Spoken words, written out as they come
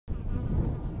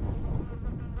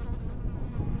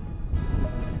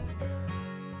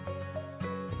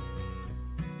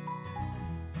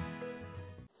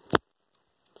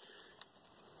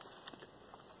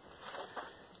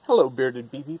Hello, bearded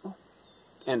bee people,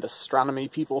 and astronomy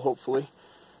people, hopefully.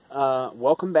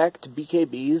 Welcome back to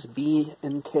BKB's,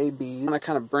 B&K Bees. I want to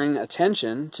kind of bring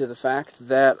attention to the fact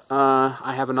that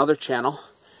I have another channel.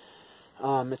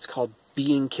 It's called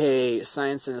B&K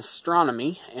Science And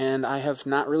Astronomy, and I have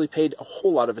not really paid a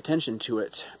whole lot of attention to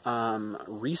it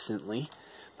recently,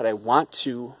 but I want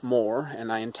to more, and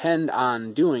I intend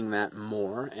on doing that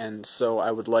more, and so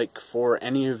I would like for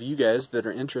any of you guys that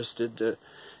are interested to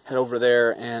head over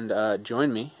there and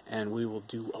join me, and we will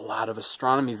do a lot of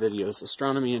astronomy videos,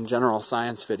 astronomy in general,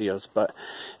 science videos. But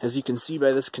as you can see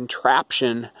by this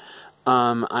contraption,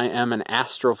 I am an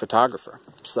astrophotographer.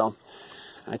 So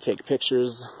I take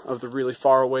pictures of the really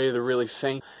far away, the really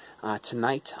faint.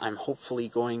 Tonight I'm hopefully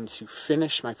going to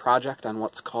finish my project on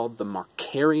what's called the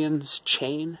Markarian's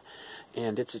chain,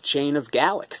 and it's a chain of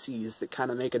galaxies that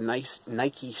kind of make a nice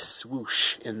Nike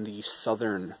swoosh in the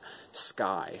southern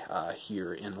sky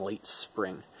here in late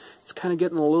spring. It's kind of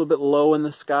getting a little bit low in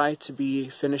the sky to be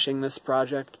finishing this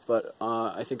project, but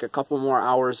I think a couple more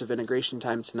hours of integration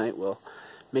time tonight will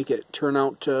make it turn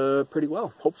out pretty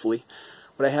well, hopefully.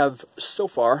 What I have so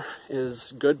far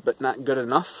is good, but not good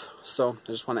enough, so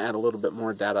I just want to add a little bit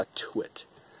more data to it.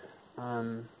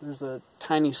 There's a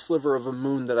tiny sliver of a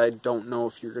moon that I don't know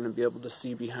if you're going to be able to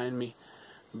see behind me,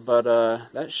 but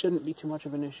that shouldn't be too much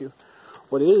of an issue.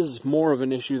 What is more of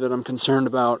an issue that I'm concerned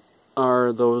about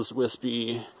are those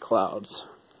wispy clouds.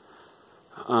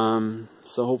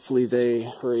 So hopefully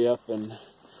they hurry up and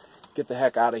get the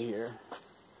heck out of here.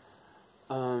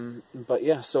 But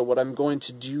yeah, so what I'm going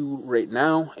to do right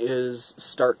now is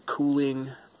start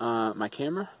cooling my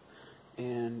camera.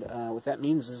 And what that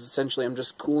means is essentially I'm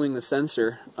just cooling the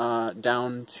sensor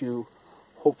down to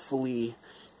hopefully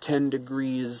 10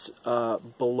 degrees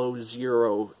below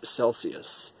 0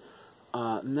 Celsius.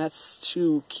 And that's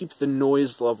to keep the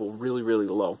noise level really, really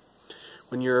low.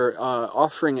 When you're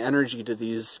offering energy to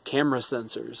these camera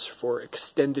sensors for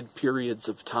extended periods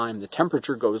of time, the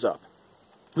temperature goes up.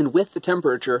 And with the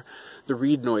temperature, the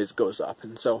read noise goes up.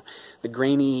 And so the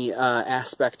grainy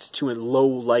aspect to a low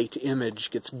light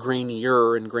image gets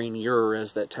grainier and grainier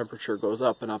as that temperature goes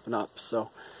up and up and up.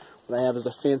 So what I have is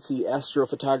a fancy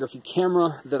astrophotography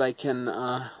camera that I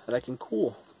can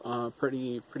cool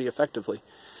pretty effectively.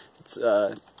 It's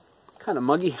kind of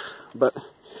muggy, but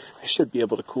I should be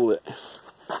able to cool it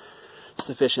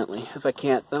sufficiently. If I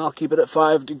can't, then I'll keep it at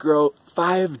 5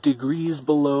 degrees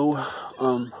below.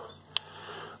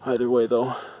 Either way,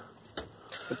 though,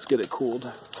 let's get it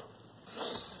cooled.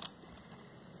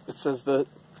 It says the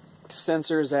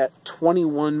sensor is at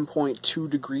 21.2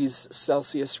 degrees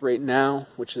Celsius right now,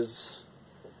 which is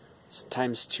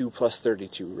times 2 plus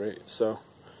 32, right? So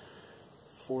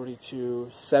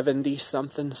 42, 70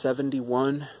 something,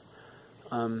 71.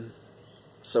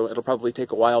 So it'll probably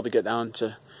take a while to get down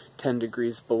to 10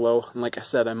 degrees below. And like I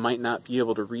said, I might not be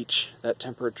able to reach that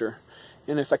temperature.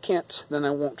 And if I can't, then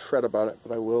I won't fret about it,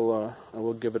 but I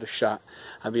will give it a shot.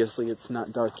 Obviously, it's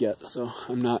not dark yet, so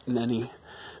I'm not in any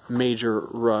major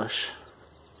rush.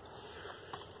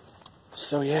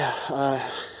 So yeah,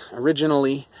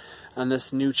 originally on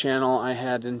this new channel, I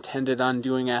had intended on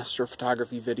doing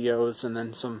astrophotography videos, and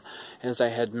then some, as I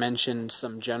had mentioned,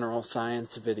 some general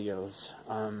science videos.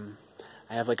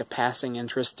 I have like a passing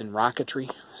interest in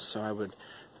rocketry, so I would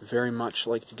very much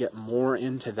like to get more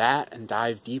into that and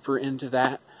dive deeper into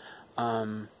that.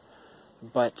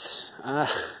 But I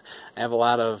have a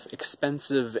lot of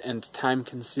expensive and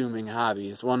time-consuming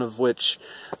hobbies, one of which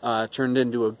turned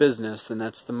into a business, and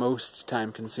that's the most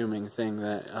time-consuming thing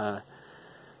that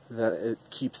it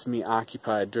keeps me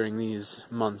occupied during these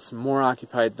months. More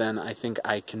occupied than I think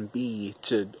I can be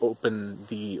to open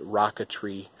the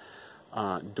rocketry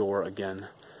door again.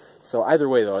 So either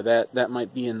way, though, that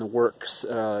might be in the works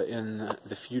in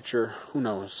the future. Who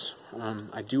knows?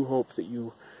 I do hope that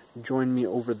you join me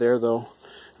over there, though.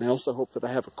 And I also hope that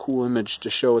I have a cool image to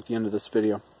show at the end of this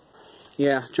video.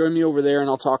 Yeah, join me over there, and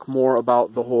I'll talk more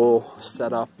about the whole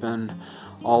setup and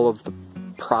all of the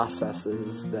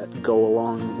processes that go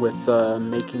along with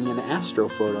making an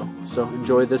astrophoto. So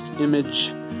enjoy this image.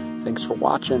 Thanks for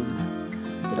watching.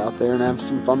 Get out there and have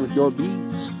some fun with your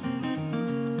bees.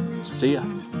 See ya.